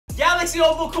Galaxy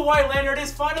Opal Kawhi Leonard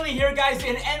is finally here, guys,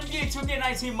 in NBA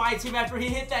 2K19 Myteam after he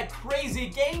hit that crazy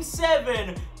Game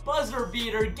 7 buzzer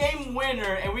beater, game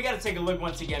winner. And we got to take a look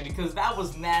once again because that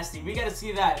was nasty. We got to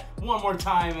see that one more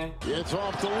time. It's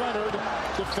off to Leonard,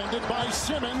 defended by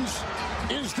Simmons.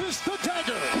 Is this the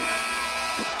dagger?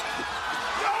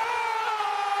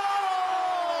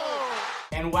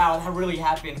 And wow, that really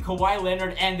happened. Kawhi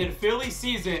Leonard ended Philly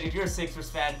season. If you're a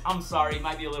Sixers fan, I'm sorry, it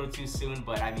might be a little too soon,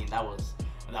 but I mean, that was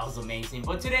amazing.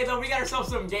 But today, though, we got ourselves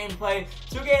some gameplay.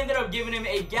 2K ended up giving him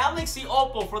a Galaxy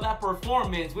Opal for that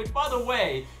performance, which, by the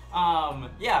way,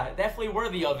 yeah, definitely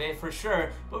worthy of it for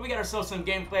sure. But we got ourselves some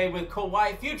gameplay with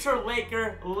Kawhi, future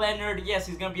Laker Leonard. Yes,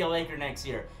 he's gonna be a Laker next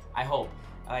year. I hope.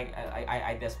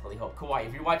 I desperately hope. Kawhi,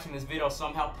 if you're watching this video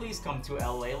somehow, please come to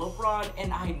LA. LeBron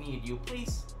and I need you.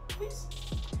 Please. Please.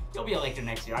 You'll be a Laker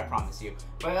next year, I promise you.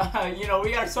 But, you know,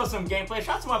 we got ourselves some gameplay.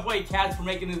 Shout out to my boy Cats for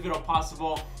making this video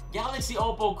possible. Galaxy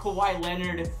Opal Kawhi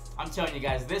Leonard. I'm telling you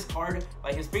guys, this card,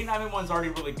 like his Big Diamond one's already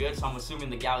really good, so I'm assuming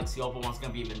the Galaxy Opal one's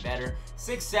going to be even better.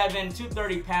 6'7",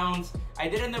 230 pounds. I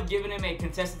did end up giving him a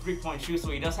contested three-point shoot,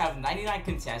 so he does have 99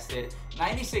 contested,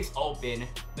 96 open.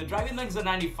 The driving length is a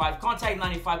 95, contact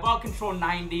 95, ball control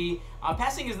 90.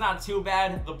 Passing is not too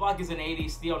bad. The block is an 80,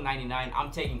 steal 99.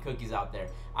 I'm taking cookies out there.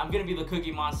 I'm going to be the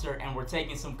cookie monster, and we're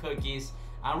taking some cookies.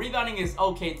 Rebounding is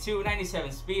okay too,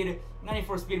 97 speed,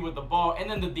 94 speed with the ball, and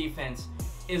then the defense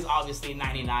is obviously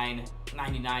 99,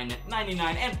 99,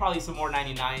 99, and probably some more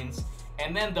 99s.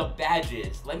 And then the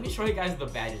badges. Let me show you guys the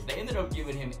badges. They ended up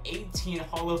giving him 18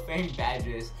 Hall of Fame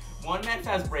badges. One-man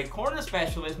fast break, corner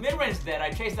specialist, mid-range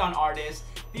deadeye, chase down artist,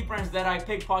 deep range deadeye,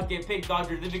 pickpocket, pick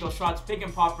dodger, difficult shots, pick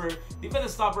and popper,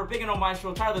 defensive stopper, pick and no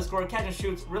maestro, tireless scorer, catch and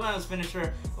shoots, relentless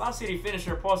finisher, loud city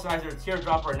finisher, posterizer,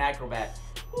 teardropper, and acrobat.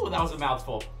 Ooh, that was a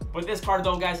mouthful. But this card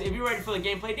though, guys, if you're ready for the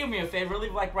gameplay, do me a favor,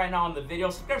 leave a like right now on the video,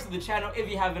 subscribe to the channel if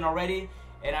you haven't already.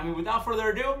 And I mean, without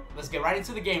further ado, let's get right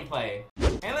into the gameplay.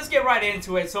 And let's get right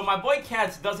into it. So my boy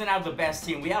Cats doesn't have the best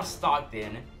team. We have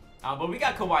Stockton. But we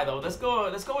got Kawhi though. Let's go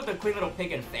with the clean little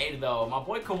pick and fade though. My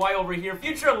boy Kawhi over here,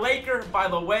 future Laker, by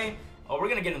the way. Oh, we're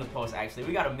gonna get in the post actually.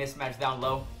 We got a mismatch down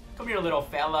low. Come here, little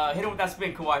fella. Hit him with that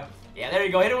spin, Kawhi. Yeah, there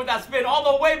you go. Hit him with that spin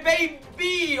all the way,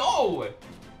 baby. Oh,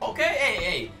 okay.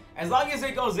 Hey. As long as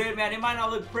it goes in, man, it might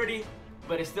not look pretty,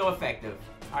 but it's still effective.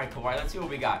 All right, Kawhi, let's see what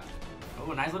we got.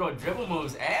 Oh, nice little dribble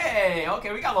moves. Hey,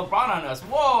 okay, we got LeBron on us.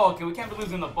 Whoa, okay, we can't be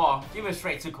losing the ball. Give it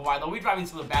straight to Kawhi, though. We drive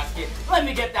into the basket. Let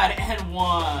me get that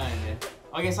N1.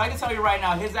 Okay, so I can tell you right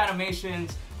now, his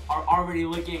animations are already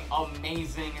looking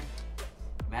amazing.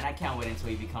 Man, I can't wait until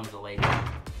he becomes a Laker.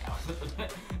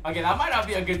 Okay, that might not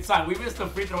be a good sign. We missed the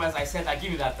free throw as I said that.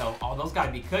 Give me that, though. Oh, those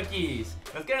gotta be cookies.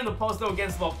 Let's get in the post, though,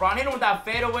 against LeBron. Hit him with that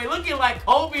fadeaway. Looking like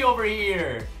Kobe over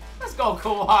here. Let's go,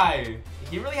 Kawhi.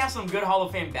 He really has some good Hall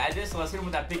of Fame badges, so let's hit him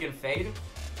with that pick and fade.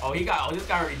 Oh, this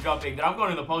guy already jumping. Dude, I'm going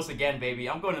in the post again, baby.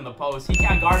 I'm going in the post. He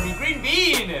can't guard me. Green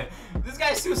bean! This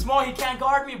guy's too small. He can't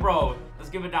guard me, bro. Let's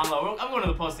give it down low. I'm going to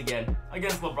the post again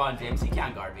against LeBron James. He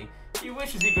can't guard me. He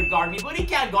wishes he could guard me, but he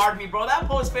can't guard me, bro. That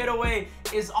post fadeaway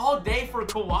is all day for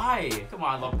Kawhi. Come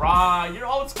on, LeBron. You're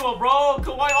old school, bro.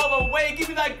 Kawhi all the way. Give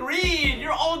me that green.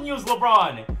 You're old news,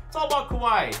 LeBron. It's all about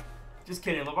Kawhi. Just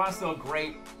kidding. LeBron's still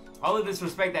great. All of this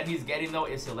respect that he's getting, though,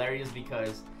 is hilarious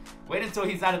because wait until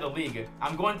he's out of the league.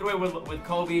 I'm going through it with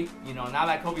Kobe. You know, now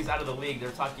that Kobe's out of the league,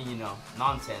 they're talking, you know,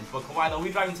 nonsense. But Kawhi, though,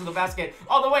 we drive into the basket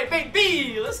all the way.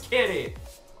 Baby, let's get it.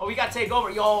 Oh, we got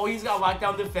Takeover. Yo, he's got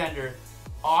lockdown defender.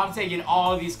 Oh, I'm taking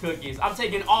all these cookies. I'm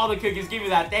taking all the cookies. Give me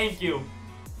that. Thank you.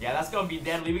 Yeah, that's going to be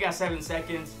deadly. We got 7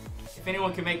 seconds. If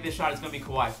anyone can make this shot, it's going to be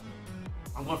Kawhi.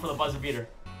 I'm going for the buzzer beater.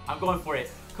 I'm going for it.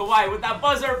 Kawhi with that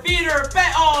buzzer beater.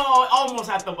 Oh,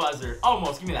 almost at the buzzer.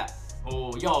 Almost. Give me that.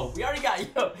 Oh, yo, we already got,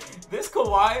 yo. This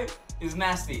Kawhi is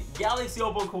nasty. Galaxy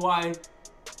Opal Kawhi.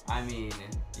 I mean,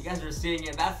 you guys are seeing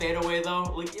it. That fadeaway, though,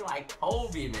 looking like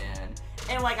Kobe, man.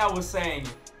 And like I was saying,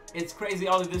 it's crazy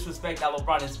all the disrespect that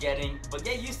LeBron is getting. But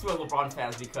get used to it, LeBron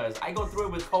fans, because I go through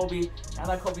it with Kobe. Now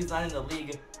that Kobe's not in the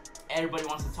league, everybody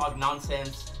wants to talk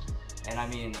nonsense. And I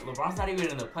mean, LeBron's not even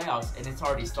in the playoffs, and it's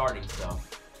already starting, so,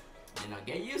 you know,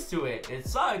 get used to it. It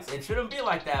sucks. It shouldn't be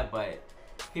like that, but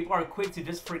people are quick to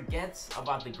just forget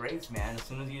about the greats, man. As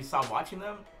soon as you stop watching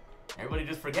them, everybody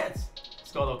just forgets.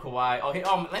 Let's go, though, Kawhi. Oh, hey,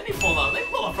 let me pull up. Let me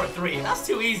pull up for 3. That's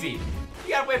too easy. You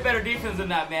gotta play better defense than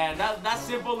that, man. That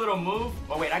simple little move.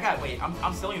 Oh, wait,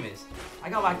 I'm stealing this. I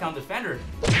got lockdown defender.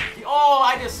 Oh,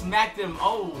 I just smacked him.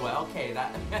 Oh, okay.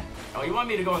 Oh, you want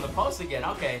me to go in the post again?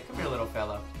 Okay, come here, little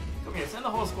fella. Come here, send the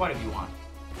whole squad if you want.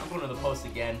 I'm going to the post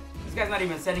again. This guy's not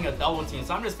even sending a double team,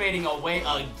 so I'm just fading away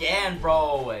again,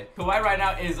 bro. Kawhi right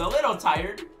now is a little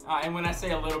tired. And when I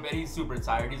say a little bit, he's super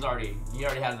tired. He already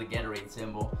has the Gatorade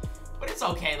symbol. But it's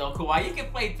okay, though, Kawhi. You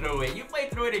can play through it. You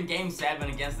played through it in Game 7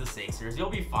 against the Sixers. You'll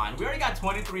be fine. We already got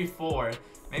 23-4.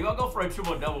 Maybe I'll go for a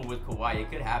triple-double with Kawhi.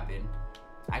 It could happen.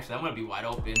 Actually, I'm going to be wide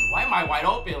open. Why am I wide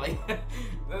open? Like,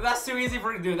 that's too easy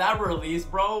for me to do. That release,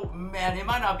 bro. Man, it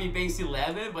might not be base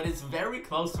 11, but it's very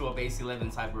close to a base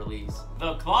 11 type release.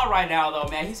 The claw right now, though,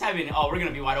 man, he's having... Oh, we're going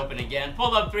to be wide open again.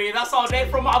 Pull up 3. That's all day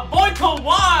from my boy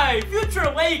Kawhi. Future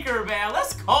Laker, man.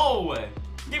 Let's go.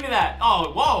 Give me that.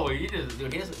 Oh, whoa. You just...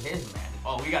 Dude, his man.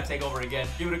 Oh, we got takeover again.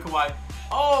 Give it to Kawhi.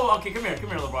 Oh, okay. Come here,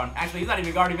 LeBron. Actually, he's not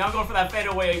even guarding me. I'm going for that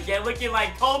fadeaway again. Looking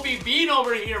like Kobe Bean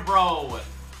over here, bro.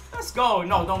 Let's go.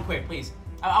 No, don't quit, please.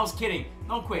 I was kidding.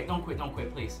 Don't quit,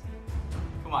 please.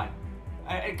 Come on.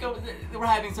 We're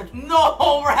having such...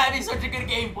 No, we're having such a good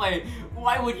gameplay.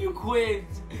 Why would you quit?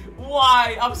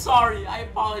 Why? I'm sorry. I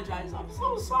apologize. I'm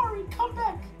so sorry. Come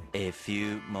back. A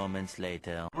few moments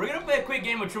later. We're gonna play a quick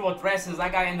game of triple threat since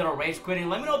that guy ended up rage quitting.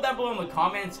 Let me know down below in the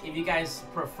comments if you guys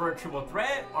prefer triple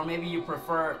threat or maybe you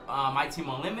prefer my team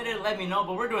unlimited. Let me know,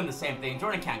 but we're doing the same thing.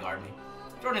 Jordan can't guard me.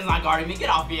 Jordan's not guarding me. Get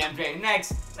off me, MJ.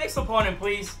 Next opponent,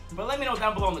 please. But let me know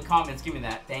down below in the comments. Give me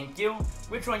that. Thank you.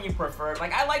 Which one you prefer?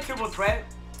 Like, I like triple threat.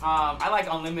 I like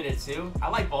unlimited too. I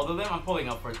like both of them. I'm pulling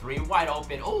up for 3. Wide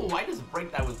open. Oh, I just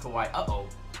break that with Kawhi. Uh-oh.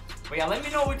 But yeah, let me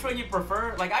know which one you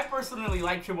prefer. Like, I personally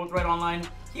like triple threat online.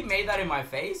 He made that in my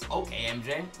face. Okay,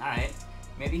 MJ. All right.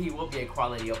 Maybe he will be a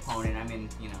quality opponent. I mean,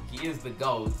 you know, he is the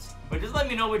GOAT. But just let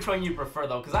me know which one you prefer,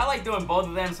 though, because I like doing both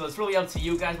of them, so it's really up to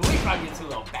you guys. But we try to get into a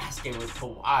little basket with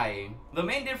Kawhi. The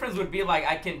main difference would be, like,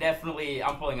 I can definitely...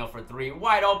 I'm pulling up for 3.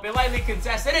 Wide open, lightly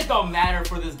contested. It don't matter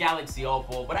for this Galaxy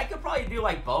Opal, but I could probably do,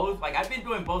 like, both. Like, I've been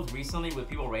doing both recently with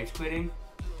people rage quitting.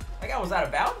 Like, I was out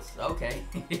of bounds? Okay.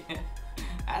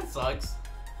 That sucks.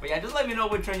 But yeah, just let me know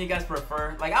which one you guys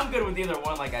prefer. Like, I'm good with either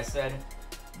one, like I said.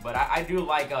 But I do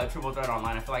like triple threat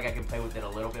online. I feel like I can play with it a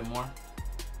little bit more.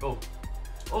 Go.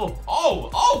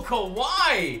 Oh,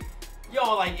 Kawhi!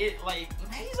 Yo, like, man,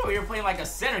 he's over here playing like a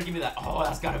center. Give me that. Oh,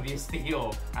 that's gotta be a steal.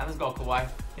 All right, let's go, Kawhi.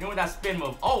 You know with that spin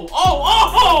move. Oh!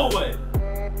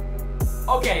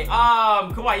 Okay,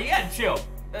 Kawhi, you gotta chill.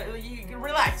 You can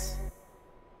relax.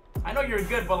 I know you're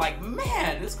good, but like,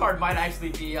 man, this card might actually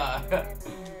be,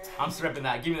 I'm stripping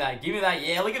that. Give me that.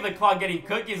 Yeah, look at the clock getting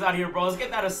cookies out here, bro. Let's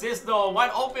get that assist, though. Wide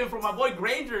open for my boy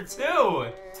Granger, too.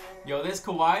 Yo, this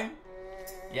Kawhi...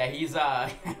 Yeah, he's,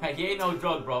 he ain't no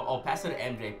joke, bro. Oh, pass it to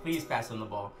MJ. Please pass him the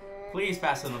ball. Please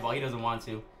pass him the ball. He doesn't want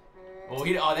to. Oh,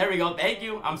 there we go. Thank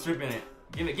you. I'm stripping it.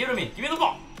 Give it to me. Give me the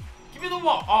ball. Give me the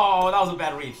ball. Oh, that was a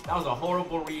bad reach. That was a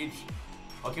horrible reach.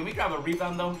 Oh, can we grab a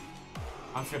rebound, though?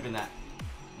 I'm stripping that.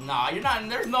 Nah, you're not.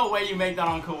 There's no way you make that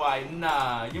on Kawhi.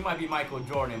 Nah, you might be Michael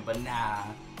Jordan, but nah.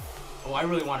 Oh, I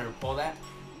really wanted to pull that.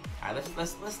 All right,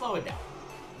 let's slow it down.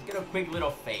 Let's get a quick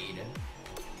little fade.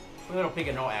 A little pick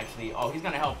and roll, actually. Oh, he's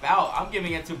gonna help out. I'm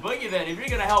giving it to Boogie then. If you're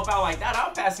gonna help out like that,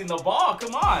 I'm passing the ball.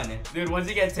 Come on. Dude, once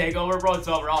you get takeover, bro, it's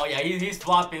over. Oh, yeah, he's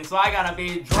flopping, so I gotta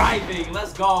be driving.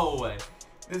 Let's go.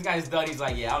 This guy's done. He's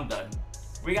like, yeah, I'm done.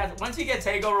 Once you get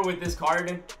takeover with this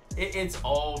card, it's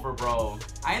over, bro.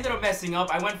 I ended up messing up.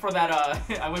 I went for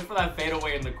that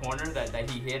fadeaway in the corner that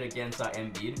he hit against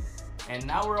Embiid. And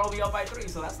now we're only up by 3,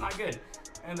 so that's not good.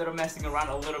 I ended up messing around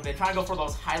a little bit, trying to go for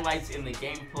those highlights in the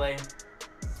gameplay.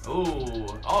 Ooh.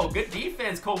 Oh, good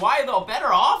defense. Kawhi, though. Better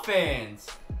offense.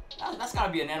 That's got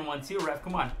to be an N1 too, ref.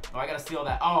 Come on. Oh, I got to steal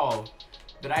that. Oh.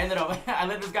 But I ended up... I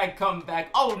let this guy come back.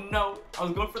 Oh, no. I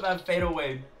was going for that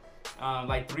fadeaway.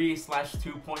 Like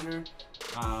 3/2 pointer.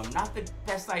 Not the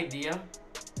best idea.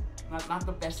 Not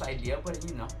the best idea, but,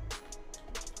 you know.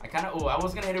 I kind of... Oh, I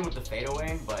was going to hit it with the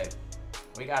fadeaway, but...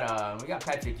 We got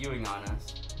Patrick Ewing on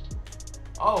us.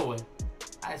 Oh...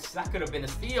 That could have been a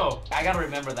steal. I gotta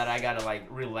remember that I gotta like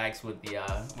relax with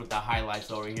the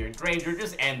highlights over here. Granger,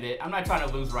 just end it. I'm not trying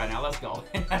to lose right now. Let's go.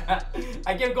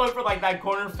 I kept going for like that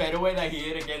corner fadeaway that he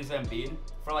hit against Embiid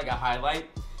for like a highlight.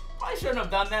 Probably shouldn't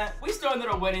have done that. We still ended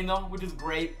up winning though, which is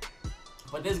great.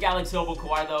 But this Galaxy Opal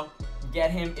Kawhi though,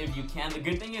 get him if you can. The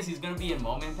good thing is he's gonna be in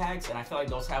moment packs, and I feel like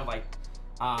those have like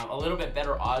a little bit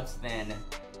better odds than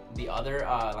the other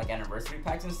like anniversary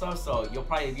packs and stuff, so you'll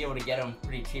probably be able to get them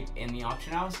pretty cheap in the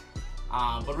auction house.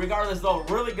 But regardless though,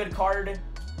 really good card.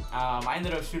 I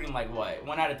ended up shooting like what,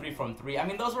 1 out of 3 from 3. I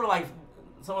mean, those were like,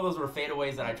 some of those were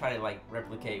fadeaways that I try to like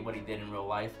replicate what he did in real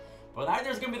life. But that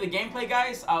there's gonna be the gameplay,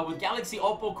 guys, with Galaxy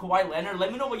Opal Kawhi Leonard.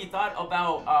 Let me know what you thought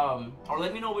about or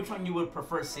let me know which one you would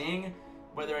prefer seeing,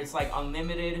 whether it's like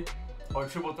unlimited or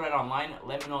triple threat online.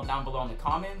 Let me know down below in the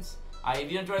comments.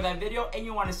 If you enjoyed that video and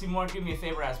you want to see more, do me a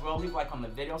favor as well. Leave a like on the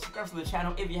video. Subscribe to the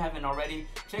channel if you haven't already.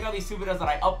 Check out these 2 videos that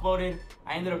I uploaded.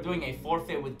 I ended up doing a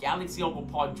forfeit with Galaxy Opal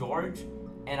Paul George.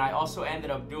 And I also ended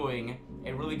up doing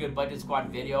a really good budget squad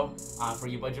video for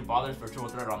you budget ballers for Triple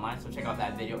Threat Online. So check out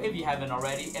that video if you haven't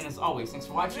already. And as always, thanks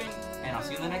for watching, and I'll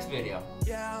see you in the next video.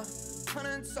 Yeah,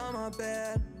 hundreds on my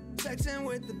bed, texting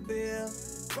with the bill.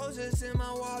 Roses in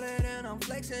my wallet and I'm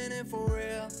flexing it for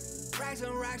real. Racks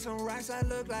and racks and racks, I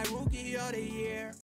look like rookie of the year.